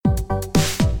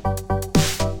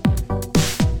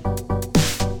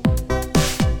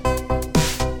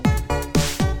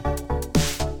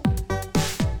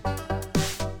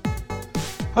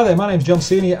Hi there, my name's John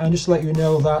Senior, and just to let you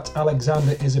know that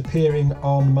Alexander is appearing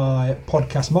on my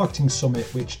podcast marketing summit,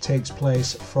 which takes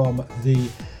place from the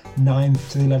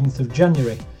 9th to the 11th of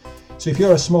January. So if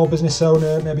you're a small business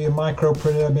owner, maybe a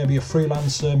micropreneur, maybe a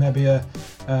freelancer, maybe a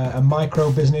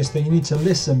micro business, then you need to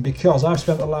listen, because I've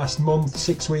spent the last month,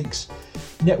 6 weeks,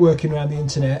 networking around the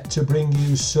internet to bring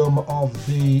you some of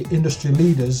the industry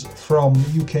leaders from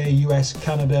UK, US,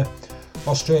 Canada,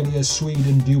 Australia,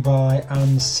 Sweden, Dubai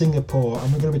and Singapore,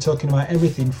 and we're going to be talking about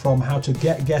everything from how to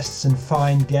get guests and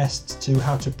find guests to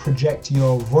how to project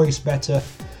your voice better,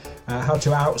 how to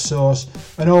outsource,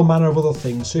 and all manner of other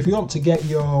things. So if you want to get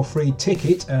your free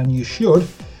ticket, and you should,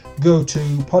 go to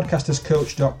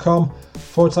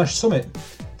podcasterscoach.com/summit.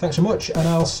 Thanks so much, and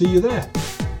I'll see you there.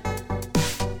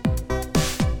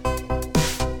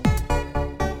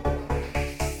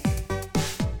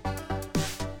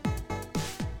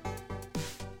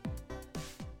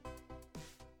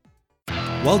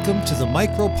 Welcome to the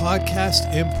Micro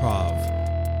Podcast Improv.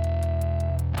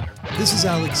 This is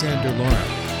Alexander Lauren,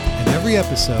 and every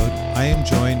episode I am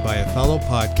joined by a fellow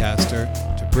podcaster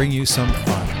to bring you some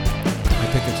fun. I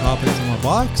pick a topic from a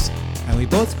box, and we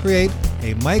both create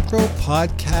a Micro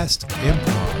Podcast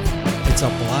Improv. It's a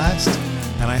blast,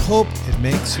 and I hope it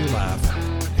makes you laugh.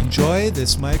 Enjoy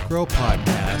this Micro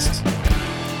Podcast.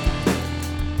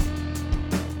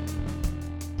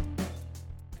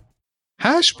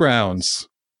 Hash browns.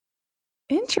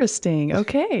 Interesting.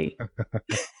 Okay.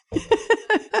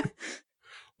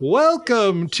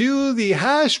 Welcome to the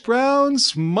Hash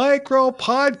Browns Micro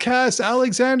Podcast.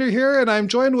 Alexander here, and I'm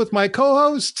joined with my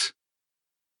co-host,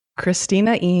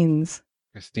 Christina Eanes.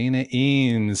 Christina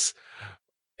Eanes.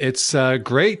 It's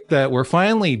great that we're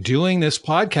finally doing this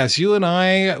podcast. You and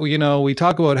I, we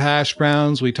talk about hash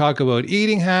browns. We talk about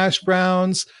eating hash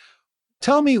browns.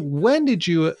 Tell me, when did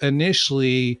you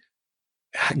initially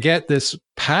get this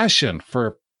passion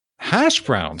for hash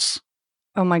browns?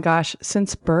 Oh my gosh,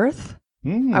 since birth.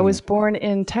 I was born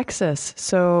in Texas.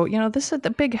 So, this is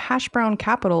the big hash brown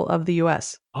capital of the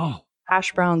US. Oh.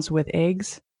 Hash browns with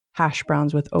eggs, hash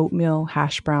browns with oatmeal,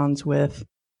 hash browns with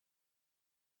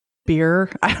beer.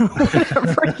 I don't know,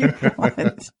 whatever you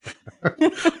want.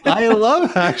 I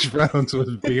love hash browns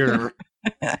with beer.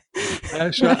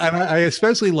 And I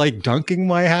especially like dunking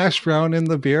my hash brown in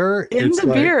the beer.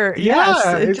 Beer,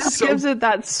 yes. It just gives it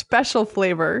that special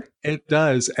flavor. It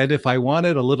does. And if I want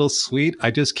it a little sweet,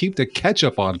 I just keep the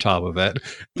ketchup on top of it.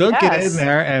 Dunk it in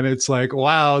there, and it's like,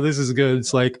 wow, this is good.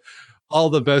 It's like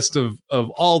all the best of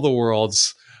all the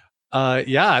worlds.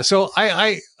 So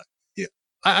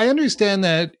I understand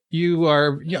that you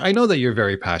are. I know that you're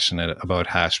very passionate about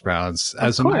hash browns.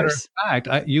 As a matter of fact,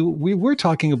 we were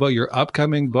talking about your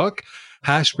upcoming book,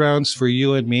 Hash Browns for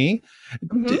You and Me.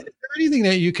 Mm-hmm. Is there anything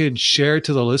that you could share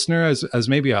to the listener as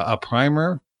maybe a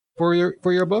primer for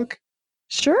your book?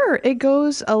 Sure. It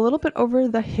goes a little bit over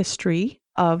the history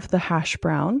of the hash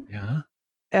brown. Yeah.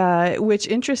 Which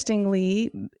interestingly,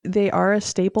 they are a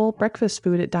staple breakfast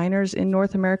food at diners in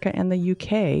North America and the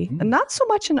UK, and not so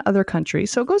much in other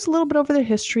countries. So it goes a little bit over the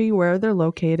history, where they're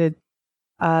located,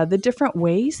 the different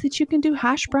ways that you can do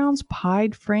hash browns: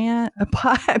 pan-fried,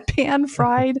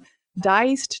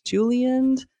 diced,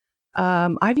 julienned.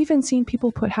 I've even seen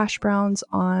people put hash browns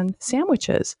on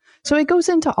sandwiches. So it goes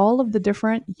into all of the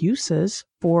different uses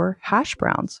for hash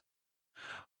browns.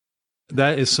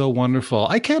 That is so wonderful.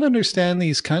 I can't understand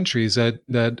these countries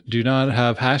that do not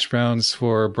have hash browns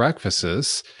for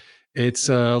breakfasts. It's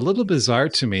a little bizarre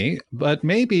to me, but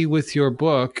maybe with your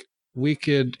book,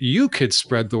 you could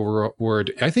spread the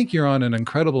word. I think you're on an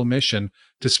incredible mission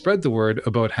to spread the word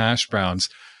about hash browns.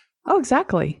 Oh,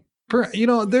 exactly.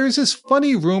 There's this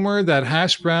funny rumor that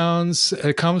hash browns,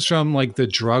 it comes from like the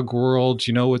drug world,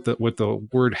 with the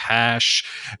word hash.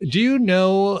 Do you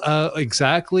know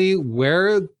exactly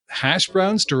where hash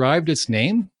browns derived its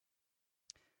name?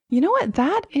 You know what?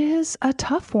 That is a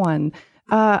tough one.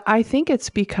 I think it's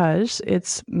because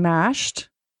it's mashed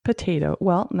potato.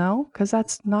 Well, no, because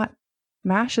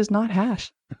mash is not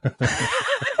hash.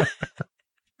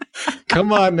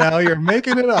 Come on now, you're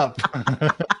making it up.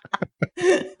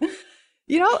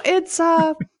 It's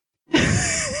I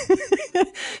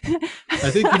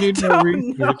think you need more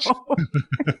research.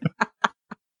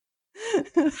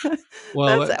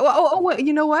 Well,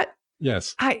 you know what?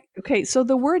 Yes. So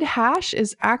the word hash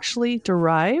is actually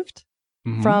derived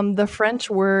from the French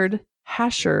word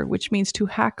hasher, which means to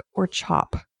hack or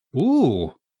chop.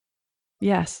 Ooh.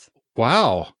 Yes.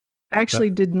 Wow. I actually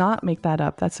did not make that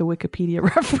up. That's a Wikipedia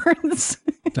reference.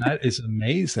 That is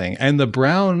amazing. And the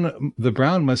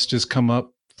brown must just come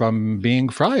up from being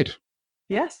fried.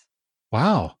 Yes.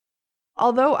 Wow.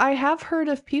 Although I have heard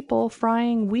of people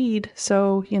frying weed,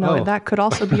 so that could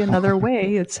also be another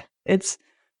way. It's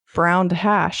browned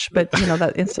hash, but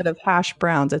that instead of hash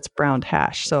browns, it's browned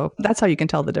hash. So that's how you can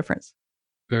tell the difference.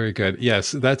 Very good.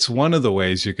 Yes, that's one of the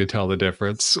ways you could tell the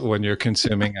difference when you're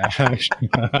consuming a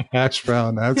hash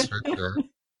brown. That's for sure.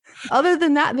 Other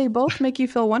than that, they both make you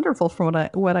feel wonderful from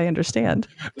what I understand.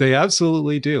 They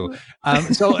absolutely do.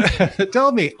 So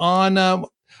tell me on,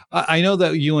 I know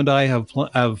that you and I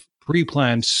have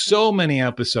pre-planned so many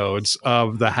episodes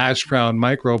of the Hash Brown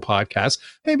Micro Podcast.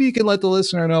 Maybe you can let the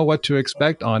listener know what to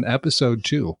expect on episode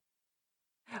 2.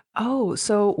 Oh,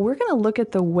 so we're going to look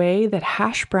at the way that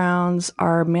hash browns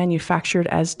are manufactured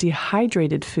as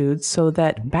dehydrated foods so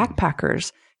that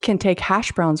backpackers can take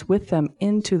hash browns with them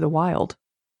into the wild.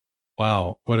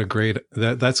 Wow, what a great,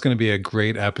 that's going to be a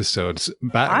great episode.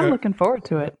 I'm looking forward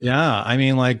to it. Yeah, I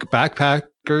mean, like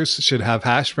backpackers should have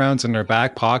hash browns in their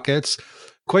back pockets.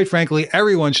 Quite frankly,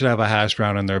 everyone should have a hash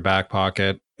brown in their back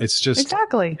pocket. It's just...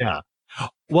 Exactly. Yeah.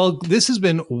 Well, this has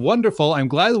been wonderful. I'm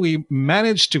glad that we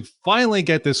managed to finally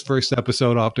get this first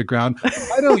episode off the ground.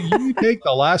 Why don't you take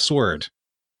the last word?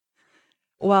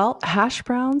 Well, hash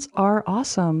browns are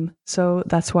awesome. So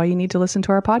that's why you need to listen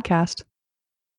to our podcast.